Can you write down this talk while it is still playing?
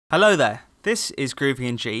Hello there, this is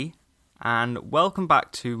GroovyNG and welcome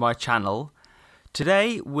back to my channel.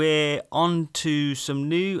 Today we're on to some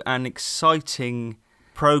new and exciting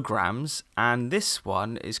programs, and this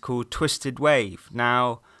one is called Twisted Wave.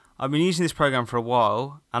 Now, I've been using this program for a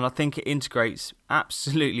while and I think it integrates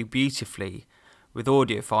absolutely beautifully with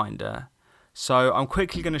Audio Finder. So I'm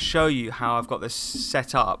quickly going to show you how I've got this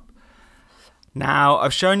set up. Now,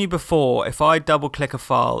 I've shown you before, if I double click a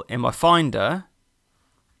file in my Finder,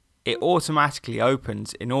 it automatically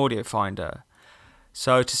opens in Audio Finder.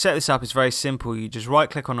 So to set this up is very simple. You just right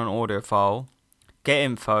click on an audio file, get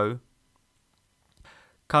info,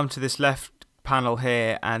 come to this left panel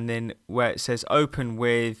here, and then where it says open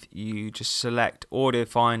with, you just select Audio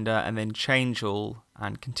Finder and then change all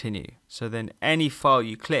and continue. So then any file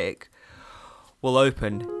you click will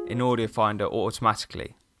open in Audio Finder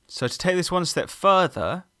automatically. So to take this one step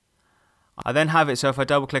further, I then have it so if I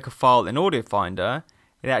double click a file in Audio Finder,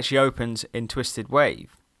 it actually opens in Twisted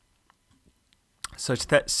Wave. So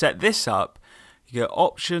to set this up, you go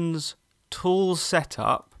Options, Tools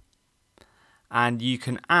Setup, and you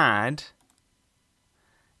can add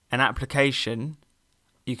an application.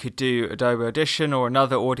 You could do Adobe Audition or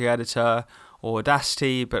another audio editor or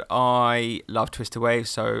Audacity, but I love Twisted Wave,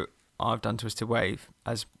 so I've done Twisted Wave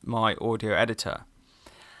as my audio editor.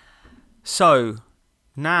 So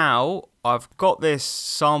now I've got this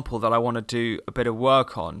sample that I want to do a bit of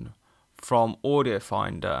work on from Audio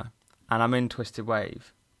Finder, and I'm in Twisted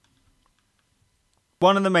Wave.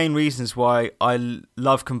 One of the main reasons why I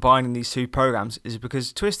love combining these two programs is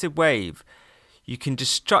because Twisted Wave, you can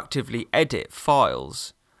destructively edit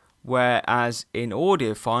files, whereas in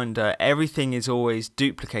Audio Finder everything is always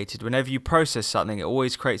duplicated. Whenever you process something, it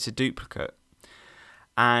always creates a duplicate.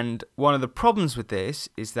 And one of the problems with this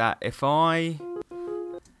is that if I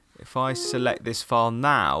select this file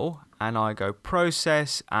now and I go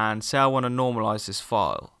process and say I want to normalize this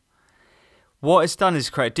file, what it's done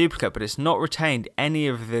is create a duplicate, but it's not retained any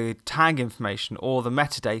of the tag information or the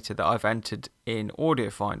metadata that I've entered in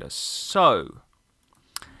Audio Finder. So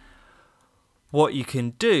what you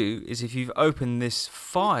can do is, if you've opened this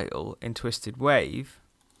file in Twisted Wave,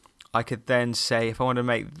 I could then say if I want to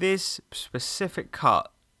make this specific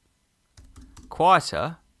cut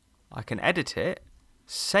quieter, I can edit it,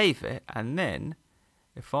 save it, and then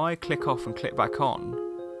if I click off and click back on,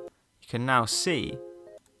 you can now see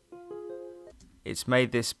it's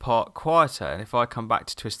made this part quieter. And if I come back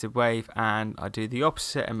to Twisted Wave and I do the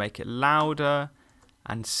opposite and make it louder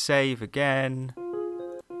and save again,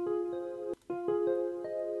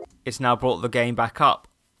 it's now brought the gain back up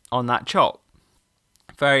on that chop.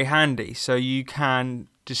 Very handy. So you can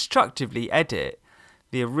destructively edit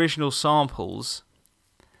the original samples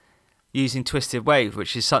using Twisted Wave,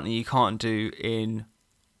 which is something you can't do in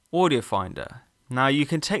Audio Finder. Now you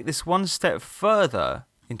can take this one step further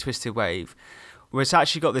in Twisted Wave, where it's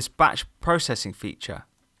actually got this batch processing feature.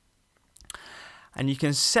 And you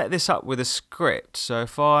can set this up with a script. So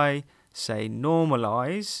if I say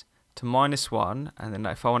normalize to -1, and then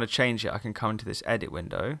if I want to change it, I can come into this edit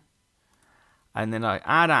window, and then I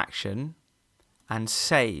add action and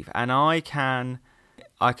save, and I can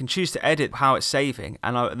choose to edit how it's saving,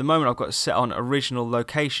 and at the moment I've got it set on original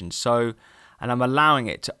location, so, and I'm allowing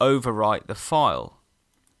it to overwrite the file.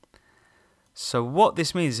 So what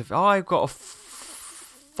this means is if I've got a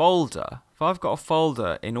folder,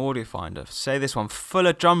 in Audio Finder, say this one full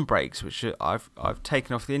of drum breaks which I've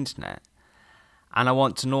taken off the internet, and I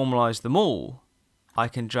want to normalize them all, I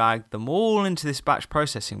can drag them all into this batch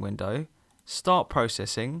processing window, start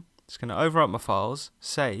processing, it's going to overwrite my files,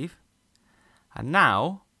 save, and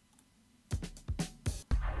now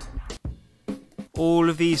all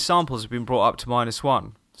of these samples have been brought up to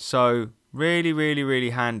 -1. So really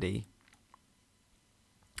handy.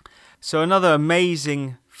 So another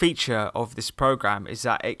amazing feature of this program is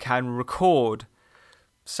that it can record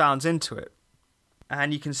sounds into it.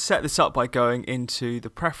 And you can set this up by going into the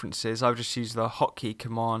preferences. I've just used the hotkey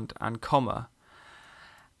command and comma,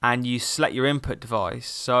 and you select your input device.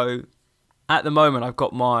 So at the moment I've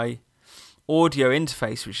got my audio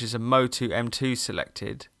interface, which is a Motu M2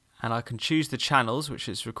 selected, and I can choose the channels which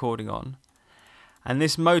it's recording on, and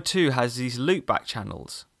this Motu has these loopback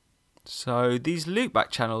channels. So these loopback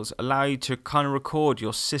channels allow you to kind of record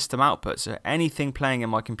your system output, so anything playing in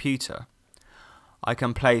my computer I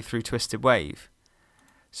can play through Twisted Wave.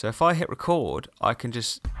 So if I hit record, I can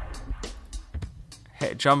just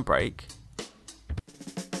hit a drum break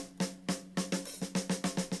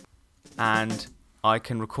and I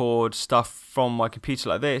can record stuff from my computer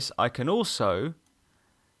like this. I can also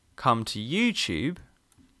come to YouTube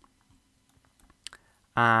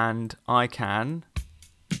and I can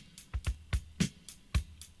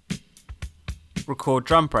record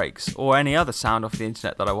drum breaks or any other sound off the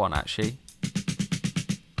internet that I want, actually.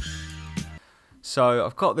 So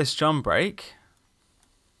I've got this drum break,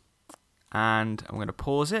 and I'm going to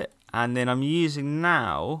pause it, and then I'm using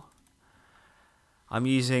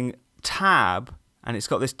tab, and it's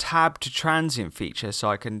got this tab to transient feature, so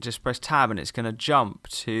I can just press tab and it's going to jump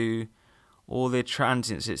to all the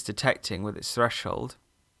transients it's detecting with its threshold.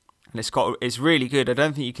 And it's really good. I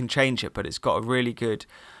don't think you can change it, but it's got a really good,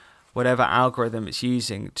 whatever algorithm it's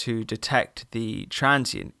using to detect the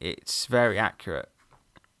transient, it's very accurate.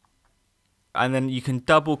 And then you can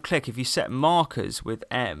double click. If you set markers with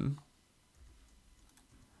M,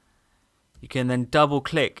 you can then double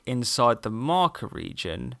click inside the marker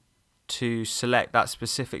region to select that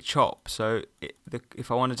specific chop. So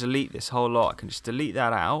if I want to delete this whole lot, I can just delete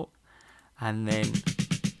that out, and then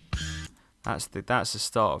that's the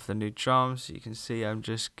start of the new drums. You can see I'm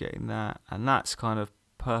just getting that, and that's kind of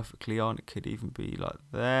perfectly on. It could even be like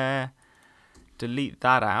there. Delete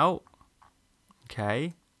that out.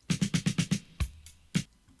 Okay.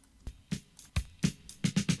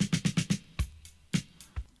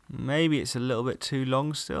 Maybe it's a little bit too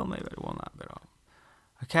long still. Maybe I want that bit off.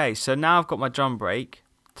 Okay, so now I've got my drum break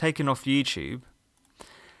taken off YouTube,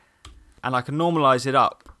 and I can normalize it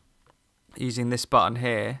up using this button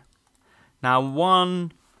here. Now,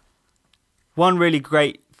 one really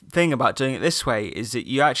great thing about doing it this way is that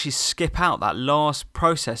you actually skip out that last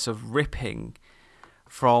process of ripping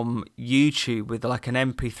from YouTube with like an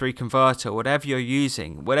MP3 converter, whatever you're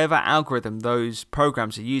using, whatever algorithm those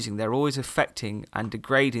programs are using, they're always affecting and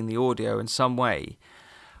degrading the audio in some way.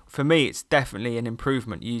 For me, it's definitely an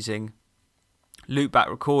improvement using loopback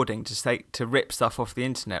recording to rip stuff off the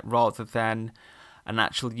internet rather than an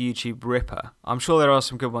actual YouTube ripper. I'm sure there are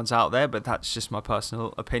some good ones out there, but that's just my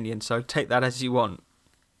personal opinion, so take that as you want.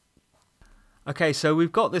 Okay, so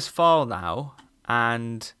we've got this file now,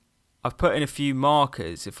 and I've put in a few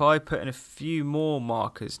markers. If I put in a few more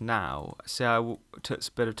markers now, say I took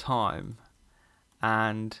a bit of time,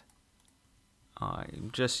 and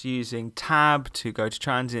I'm just using tab to go to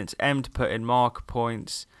transients, M to put in marker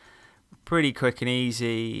points. Pretty quick and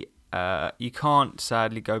easy. You can't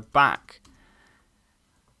sadly go back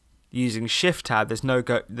using shift tab. There's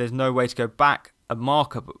no way to go back a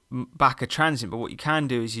marker, back a transient. But what you can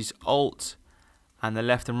do is use Alt and the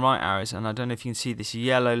left and right arrows. And I don't know if you can see this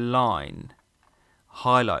yellow line,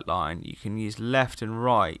 highlight line. You can use left and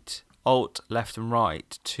right, Alt, left and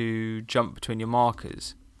right to jump between your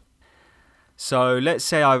markers. So let's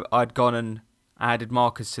say I'd gone and added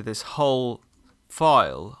markers to this whole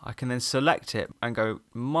file. I can then select it and go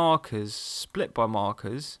markers, split by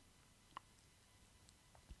markers,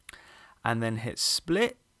 and then hit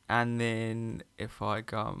split. And then if I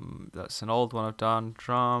go, that's an old one I've done,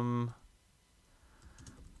 drum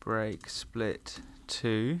break split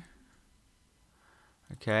 2.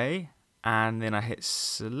 Okay, and then I hit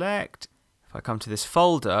select. If I come to this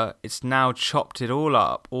folder, it's now chopped it all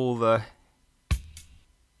up, all the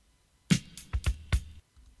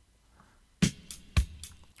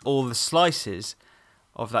slices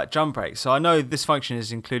of that drum break. So I know this function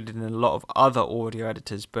is included in a lot of other audio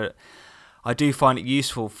editors, but I do find it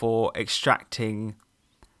useful for extracting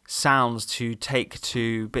sounds to take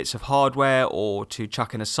to bits of hardware or to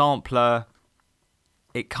chuck in a sampler.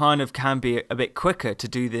 It kind of can be a bit quicker to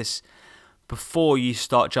do this before you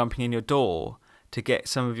start jumping in your DAW, to get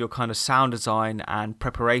some of your kind of sound design and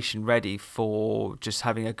preparation ready for just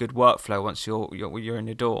having a good workflow once you're in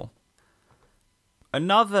your DAW.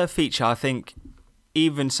 Another feature I think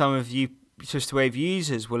even some of you Twist2Wave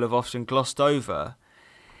users will have often glossed over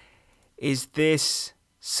is this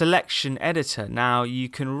selection editor. Now you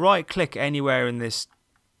can right click anywhere in this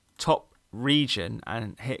top region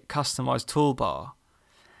and hit customize toolbar,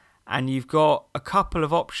 and you've got a couple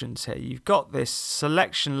of options here. You've got this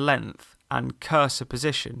selection length and cursor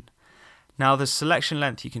position. Now the selection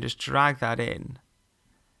length, you can just drag that in.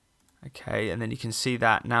 Okay, and then you can see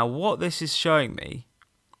that. Now what this is showing me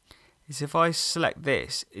is if I select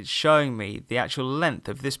this, it's showing me the actual length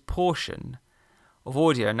of this portion of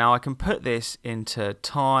audio. Now I can put this into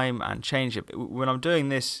time and change it. But when I'm doing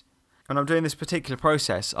this particular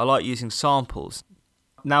process, I like using samples.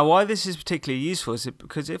 Now why this is particularly useful is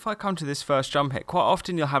because if I come to this first drum hit, quite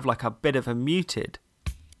often you'll have like a bit of a muted.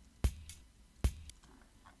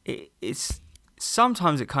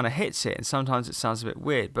 Sometimes it kind of hits it and sometimes it sounds a bit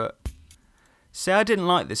weird, but say I didn't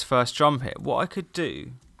like this first drum hit, what I could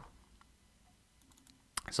do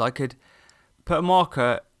is I could put a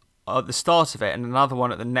marker at the start of it and another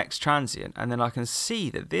one at the next transient, and then I can see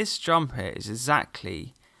that this drum hit is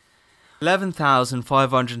exactly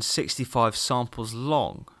 11,565 samples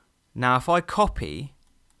long. Now if I copy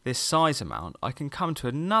this size amount, I can come to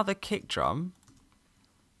another kick drum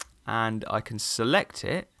and I can select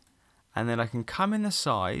it, and then I can come in the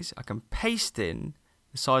size, I can paste in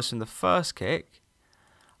the size from the first kick,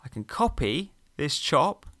 I can copy this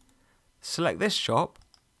chop, select this chop,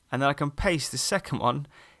 and then I can paste the second one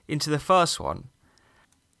into the first one.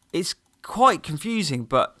 It's quite confusing,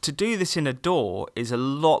 but to do this in a DAW is a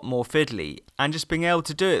lot more fiddly, and just being able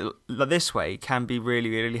to do it this way can be really,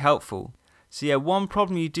 really helpful. So yeah, one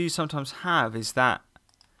problem you do sometimes have is that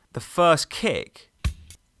the first kick,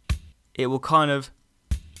 it will kind of,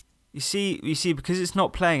 you see because it's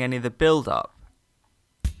not playing any of the build up,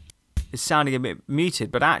 it's sounding a bit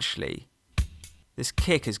muted, but actually this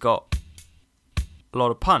kick has got a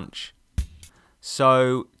lot of punch.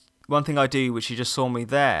 So one thing I do, which you just saw me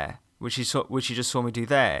there, which you just saw me do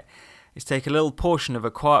there, is take a little portion of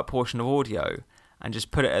a quiet portion of audio and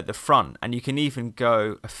just put it at the front, and you can even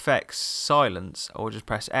go effects silence or just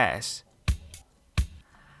press S,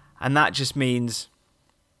 and that just means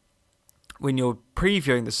when you're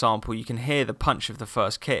previewing the sample you can hear the punch of the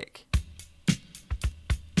first kick.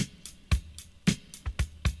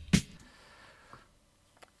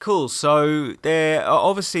 Cool, so there are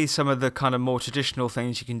obviously some of the kind of more traditional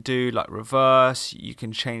things you can do, like reverse, you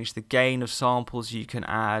can change the gain of samples, you can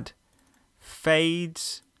add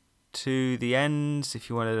fades to the ends if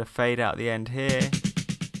you wanted to fade out the end here.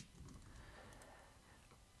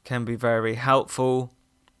 Can be very helpful.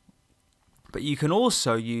 But you can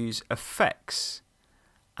also use effects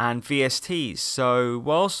and VSTs. So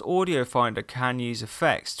whilst Audio Finder can use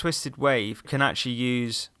effects, Twisted Wave can actually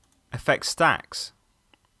use effect stacks.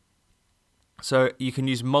 So you can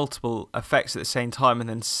use multiple effects at the same time and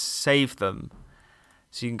then save them,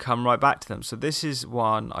 so you can come right back to them. So this is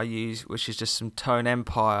one I use, which is just some Tone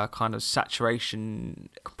Empire kind of saturation,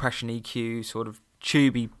 compression EQ, sort of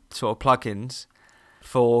tubey sort of plugins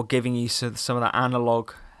for giving you some of that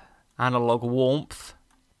analog warmth.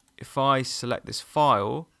 If I select this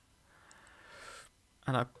file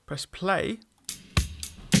and I press play,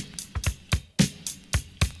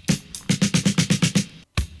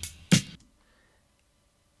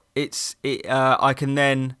 I can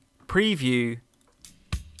then preview,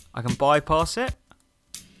 I can bypass it,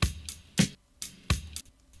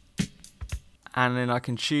 and then I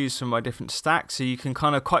can choose from my different stacks, so you can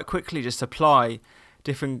kind of quite quickly just apply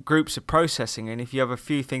different groups of processing, and if you have a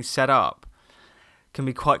few things set up, it can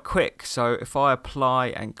be quite quick. So if I apply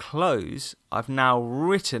and close, I've now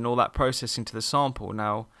written all that processing to the sample.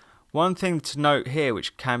 Now, one thing to note here,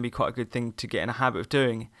 which can be quite a good thing to get in a habit of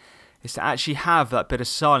doing, is to actually have that bit of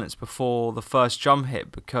silence before the first drum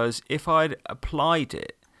hit, because if I'd applied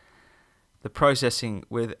it, the processing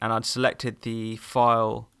with, and I'd selected the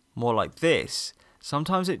file more like this,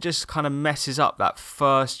 sometimes it just kind of messes up that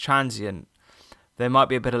first transient. There might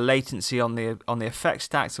be a bit of latency on the effect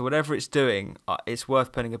stacks or whatever it's doing. It's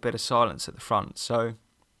worth putting a bit of silence at the front. So,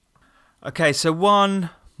 okay, so one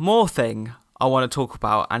more thing I want to talk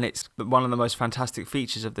about, and it's one of the most fantastic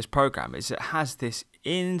features of this program, is it has this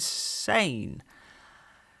insane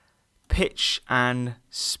pitch and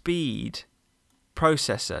speed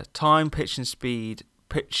processor, time, pitch and speed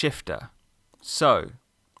pitch shifter. So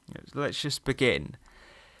let's just begin.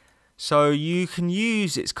 So you can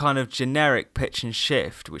use its kind of generic pitch and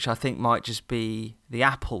shift, which I think might just be the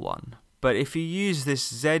Apple one, but if you use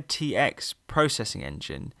this ZTX processing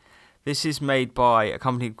engine, this is made by a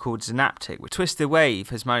company called Synaptic, which Twisted Wave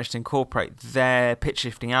has managed to incorporate their pitch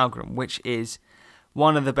shifting algorithm, which is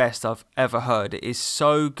one of the best I've ever heard. It is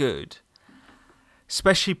so good,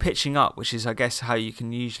 especially pitching up, which is, I guess, how you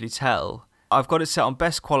can usually tell. I've got it set on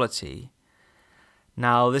best quality.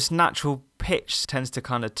 Now, this natural pitch tends to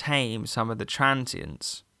kind of tame some of the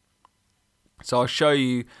transients. So I'll show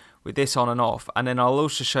you with this on and off, and then I'll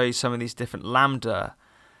also show you some of these different lambda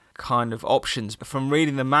kind of options. But from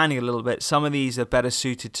reading the manual a little bit, some of these are better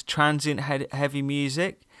suited to transient heavy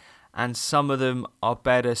music, and some of them are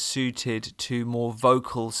better suited to more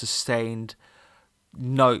vocal sustained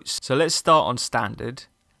notes. So let's start on standard.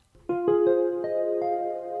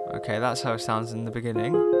 Okay, that's how it sounds in the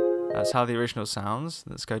beginning. That's how the original sounds.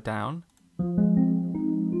 Let's go down.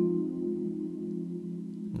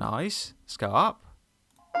 Nice. Let's go up.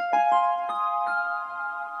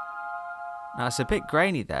 Now it's a bit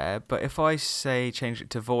grainy there, but if I say change it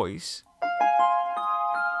to voice,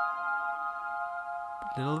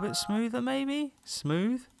 a little bit smoother maybe?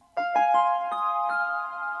 Smooth?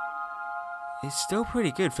 It's still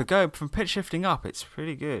pretty good. For going from pitch shifting up, it's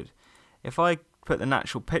pretty good. If I put the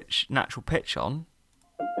natural pitch on,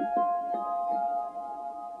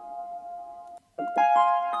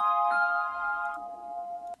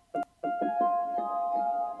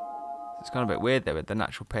 It's kind of a bit weird there with the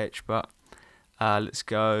natural pitch, but let's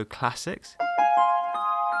go classics.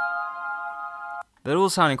 They're all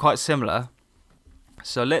sounding quite similar.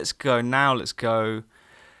 So let's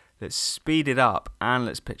speed it up and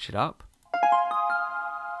let's pitch it up.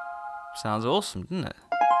 Sounds awesome, doesn't it?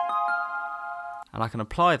 And I can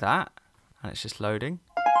apply that, and it's just loading.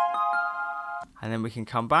 And then we can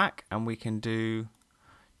come back and we can do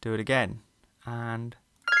it again. And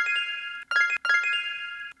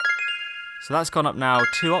so that's gone up now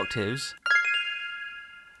 2 octaves.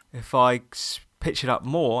 If I pitch it up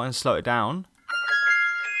more and slow it down,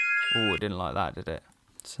 oh, it didn't like that, did it?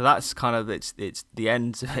 So that's kind of it's the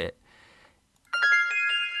ends of it.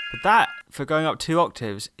 But that, for going up 2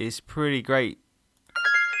 octaves, is pretty great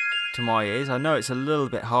to my ears. I know it's a little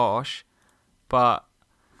bit harsh, but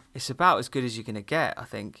it's about as good as you're going to get, I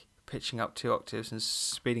think, pitching up 2 octaves and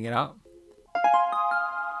speeding it up.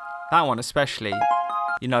 That one especially,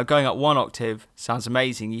 you know, going up 1 octave sounds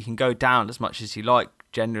amazing. You can go down as much as you like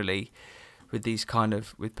generally with these kind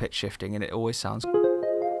of, with pitch shifting, and it always sounds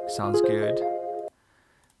good.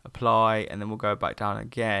 Apply, and then we'll go back down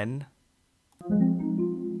again.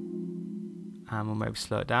 And we'll maybe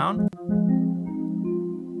slow it down.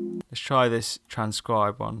 Let's try this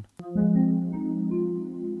transcribe one.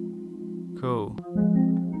 Cool.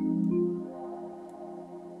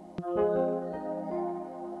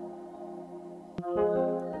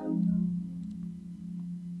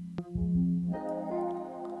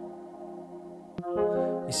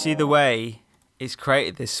 You see the way it's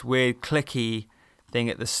created this weird clicky thing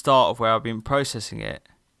at the start of where I've been processing it.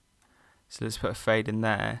 So let's put a fade in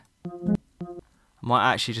there. I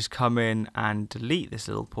might actually just come in and delete this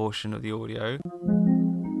little portion of the audio.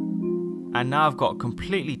 And now I've got a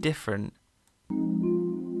completely different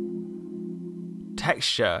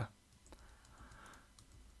texture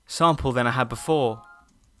sample than I had before.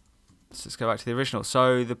 So let's go back to the original.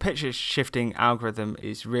 So the pitch shifting algorithm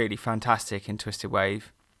is really fantastic in Twisted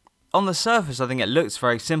Wave. On the surface, I think it looks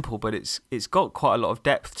very simple, but it's got quite a lot of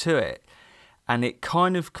depth to it. And it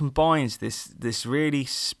kind of combines this really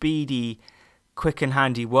speedy, quick and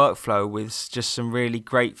handy workflow with just some really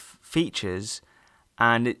great features,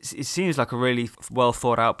 and it seems like a really well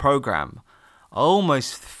thought out program. I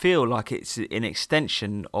almost feel like it's an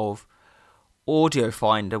extension of Audio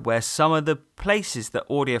Finder, where some of the places that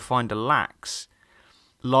Audio Finder lacks,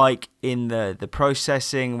 like in the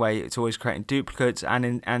processing where it's always creating duplicates, and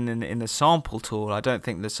in the sample tool. I don't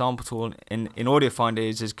think the sample tool in Audio Finder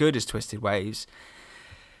is as good as Twisted Waves.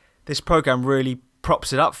 This program really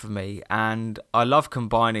props it up for me, and I love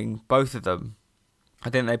combining both of them.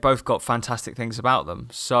 I think they both got fantastic things about them.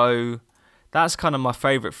 So that's kind of my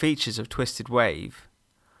favourite features of Twisted Wave.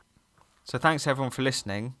 So thanks everyone for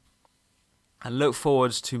listening, and look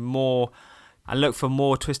for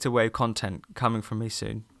more Twisted Wave content coming from me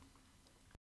soon.